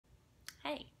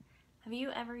Have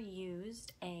you ever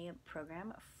used a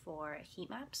program for heat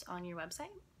maps on your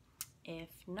website? If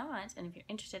not, and if you're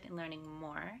interested in learning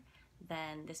more,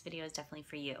 then this video is definitely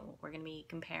for you. We're going to be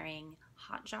comparing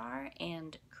Hotjar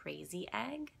and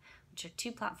crazyegg, which are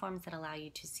two platforms that allow you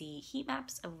to see heat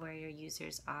maps of where your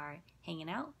users are hanging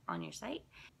out on your site.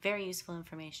 Very useful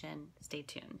information. Stay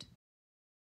tuned.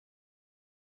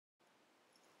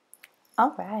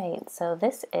 All right, so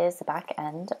this is the back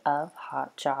end of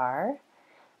Hotjar.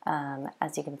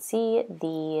 As you can see,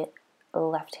 the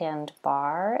left-hand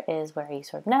bar is where you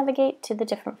sort of navigate to the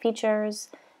different features,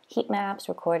 heat maps,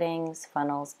 recordings,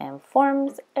 funnels, and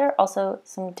forms. There are also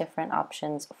some different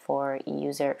options for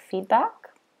user feedback.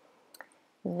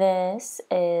 This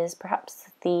is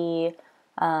perhaps the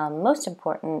most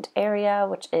important area,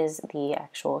 which is the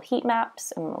actual heat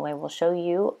maps, and I will show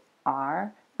you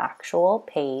our actual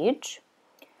page.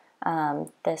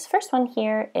 This first one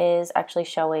here is actually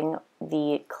showing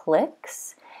the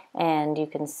clicks, and you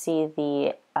can see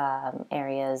the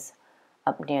areas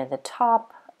up near the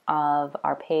top of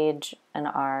our page, and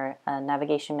our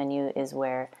navigation menu is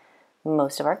where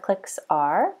most of our clicks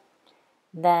are.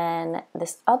 Then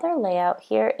this other layout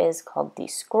here is called the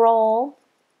scroll,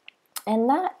 and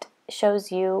that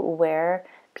shows you where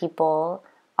people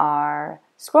are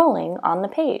scrolling on the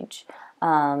page.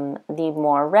 The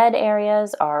more red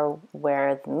areas are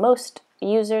where the most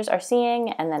users are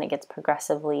seeing, and then it gets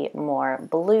progressively more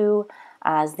blue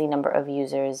as the number of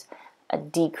users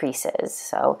decreases.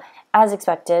 So as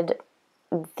expected,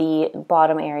 the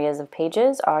bottom areas of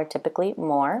pages are typically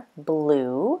more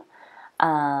blue,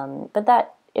 but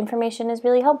that information is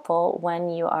really helpful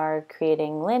when you are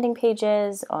creating landing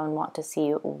pages and want to see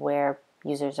where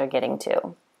users are getting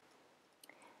to.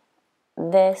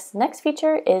 This next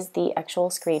feature is the actual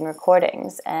screen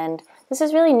recordings, and this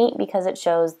is really neat because it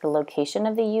shows the location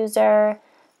of the user,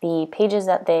 the pages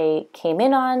that they came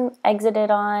in on, exited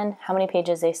on, how many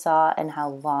pages they saw, and how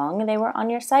long they were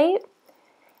on your site.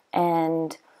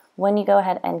 And when you go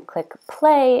ahead and click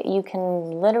play, you can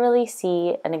literally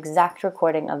see an exact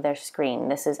recording of their screen.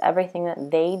 This is everything that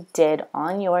they did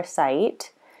on your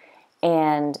site.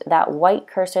 And that white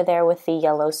cursor there with the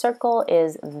yellow circle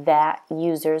is that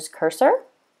user's cursor.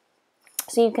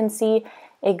 So you can see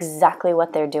exactly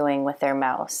what they're doing with their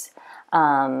mouse.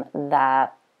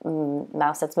 That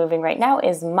mouse that's moving right now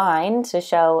is mine, to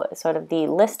show sort of the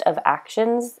list of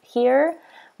actions here,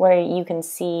 where you can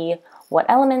see what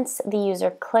elements the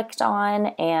user clicked on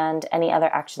and any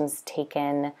other actions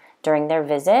taken during their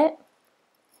visit.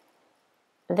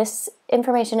 This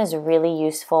information is really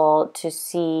useful to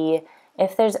see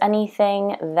if there's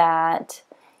anything that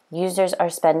users are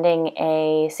spending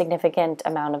a significant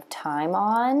amount of time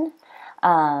on,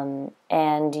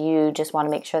 and you just want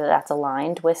to make sure that that's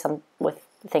aligned with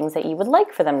things that you would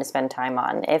like for them to spend time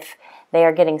on. If they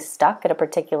are getting stuck at a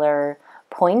particular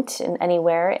point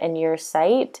anywhere in your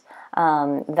site,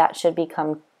 that should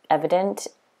become evident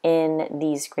in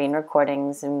these screen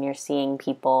recordings, and you're seeing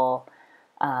people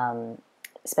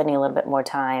spending a little bit more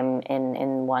time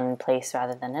in one place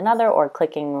rather than another, or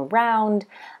clicking around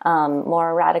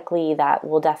more erratically. That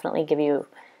will definitely give you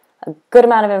a good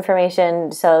amount of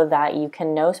information so that you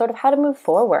can know sort of how to move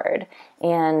forward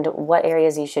and what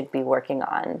areas you should be working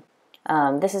on.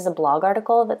 This is a blog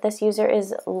article that this user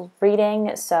is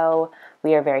reading, so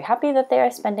we are very happy that they are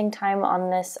spending time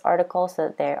on this article, so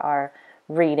that they are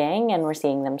reading and we're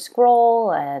seeing them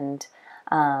scroll, and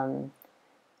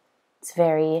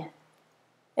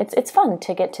it's fun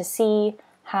to get to see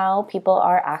how people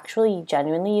are actually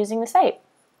genuinely using the site.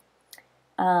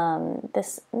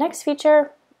 This next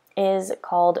feature is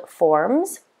called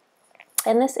forms,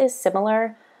 and this is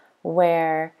similar,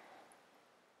 where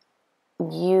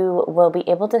you will be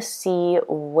able to see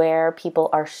where people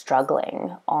are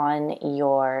struggling on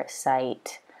your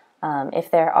site. If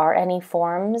there are any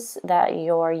forms that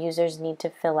your users need to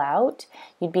fill out,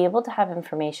 you'd be able to have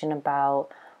information about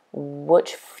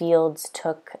which fields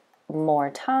took more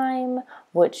time,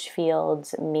 which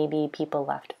fields maybe people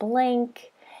left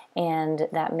blank, and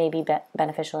that may be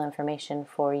beneficial information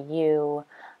for you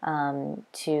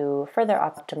to further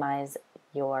optimize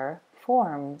your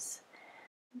forms.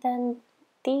 Then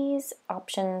these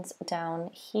options down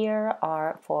here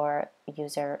are for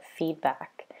user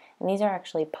feedback. And these are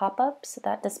actually pop-ups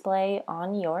that display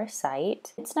on your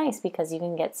site. It's nice because you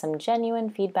can get some genuine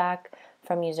feedback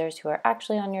from users who are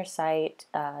actually on your site.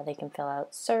 They can fill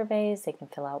out surveys, they can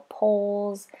fill out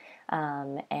polls,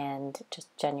 and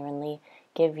just genuinely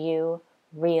give you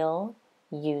real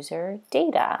user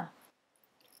data.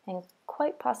 And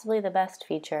quite possibly the best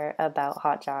feature about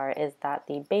Hotjar is that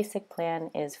the basic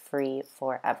plan is free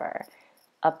forever.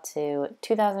 up to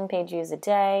 2,000 page views a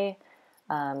day.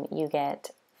 You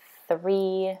get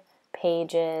 3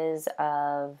 pages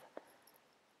of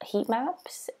heat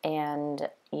maps, and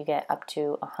you get up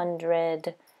to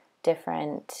 100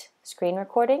 different screen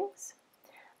recordings.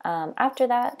 After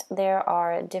that, there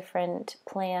are different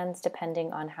plans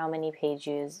depending on how many page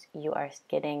views you are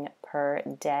getting per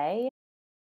day.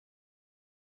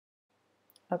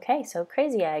 Okay, so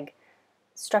Crazy Egg,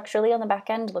 structurally on the back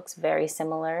end, looks very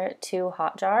similar to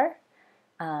Hotjar.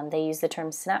 They use the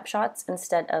term snapshots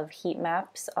instead of heat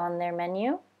maps on their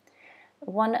menu.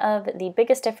 One of the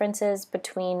biggest differences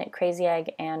between Crazy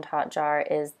Egg and Hotjar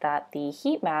is that the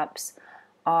heat maps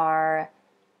are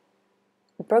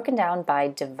broken down by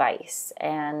device,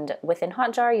 and within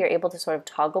Hotjar you're able to sort of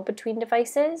toggle between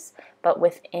devices, but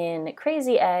within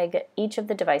Crazy Egg each of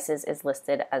the devices is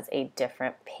listed as a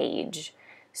different page.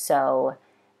 So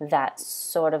that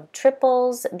sort of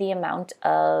triples the amount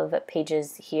of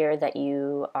pages here that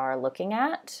you are looking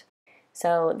at.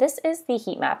 So this is the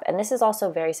heat map, and this is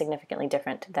also very significantly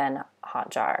different than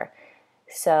Hotjar.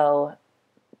 So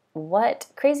what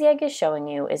Crazy Egg is showing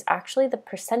you is actually the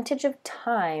percentage of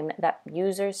time that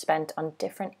users spent on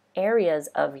different areas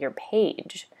of your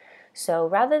page. So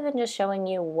rather than just showing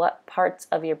you what parts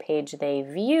of your page they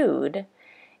viewed,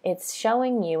 it's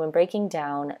showing you and breaking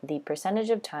down the percentage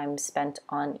of time spent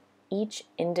on each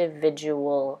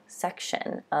individual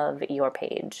section of your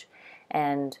page.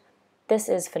 And this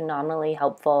is phenomenally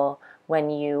helpful when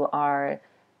you are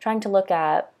trying to look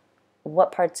at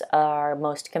what parts are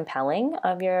most compelling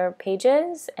of your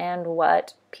pages and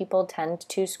what people tend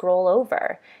to scroll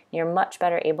over. You're much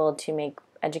better able to make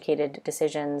educated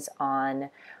decisions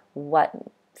on what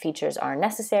features are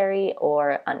necessary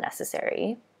or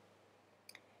unnecessary.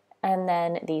 And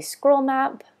then the scroll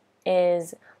map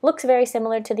looks very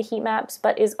similar to the heat maps,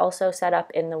 but is also set up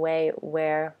in the way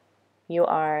where you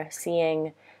are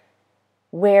seeing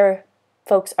where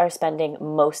folks are spending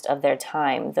most of their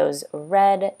time. Those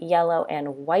red, yellow,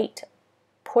 and white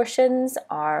portions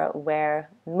are where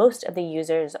most of the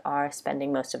users are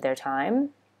spending most of their time.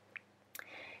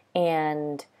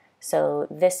 And so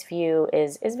this view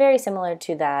is very similar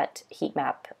to that heat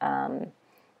map,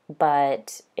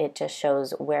 but it just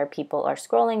shows where people are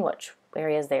scrolling, which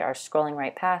areas they are scrolling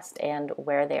right past, and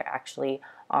where they actually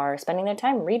are spending their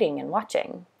time reading and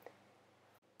watching.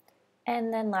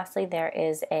 And then lastly, there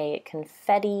is a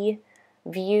Confetti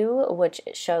View, which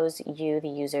shows you the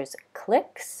user's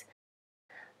clicks.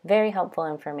 Very helpful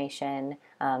information,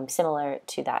 similar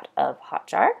to that of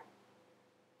Hotjar.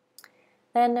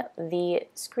 Then the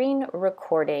screen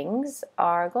recordings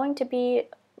are going to be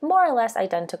more or less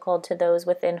identical to those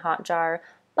within Hotjar,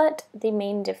 but the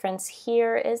main difference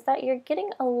here is that you're getting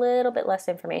a little bit less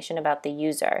information about the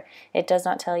user. It does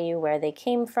not tell you where they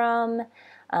came from,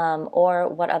 or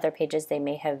what other pages they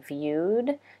may have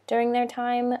viewed during their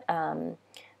time,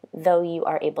 though you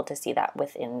are able to see that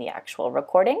within the actual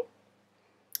recording.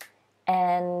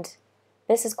 And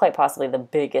this is quite possibly the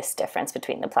biggest difference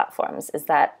between the platforms, is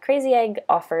that Crazy Egg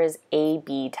offers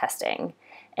A/B testing.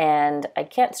 And I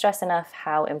can't stress enough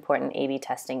how important A/B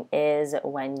testing is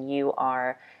when you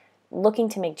are looking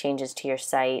to make changes to your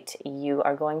site. You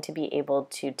are going to be able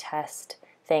to test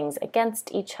things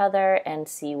against each other and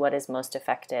see what is most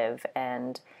effective,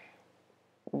 and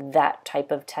that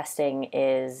type of testing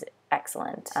is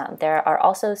excellent. There are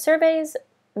also surveys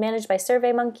managed by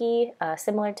SurveyMonkey,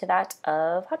 similar to that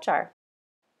of Hotjar.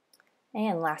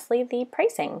 And lastly, the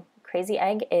pricing. Crazy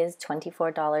Egg is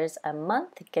 $24 a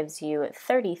month. It gives you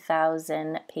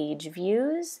 30,000 page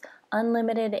views,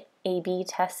 unlimited A/B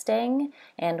testing,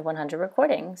 and 100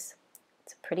 recordings.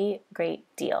 It's a pretty great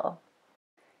deal.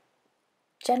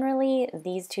 Generally,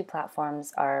 these two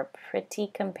platforms are pretty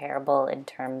comparable in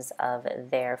terms of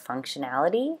their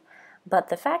functionality, but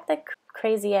the fact that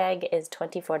Crazy Egg is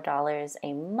 $24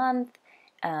 a month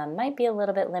might be a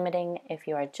little bit limiting if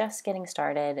you are just getting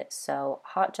started, so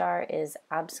Hotjar is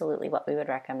absolutely what we would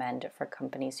recommend for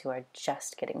companies who are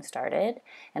just getting started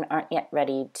and aren't yet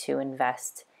ready to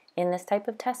invest in this type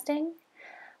of testing.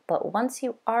 But once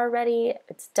you are ready,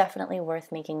 it's definitely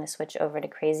worth making the switch over to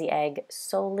Crazy Egg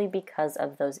solely because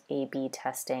of those A/B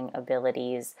testing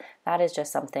abilities. That is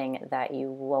just something that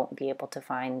you won't be able to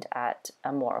find at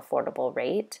a more affordable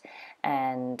rate,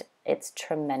 and it's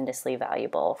tremendously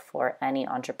valuable for any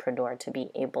entrepreneur to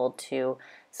be able to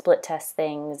split test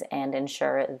things and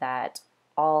ensure that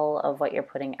all of what you're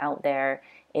putting out there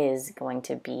is going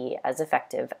to be as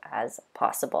effective as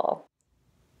possible.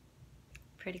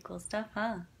 Pretty cool stuff,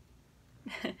 huh?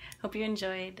 Hope you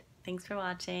enjoyed. Thanks for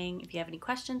watching. If you have any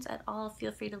questions at all,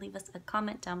 feel free to leave us a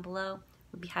comment down below.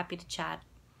 We'd be happy to chat.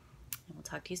 And we'll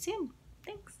talk to you soon.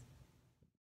 Thanks.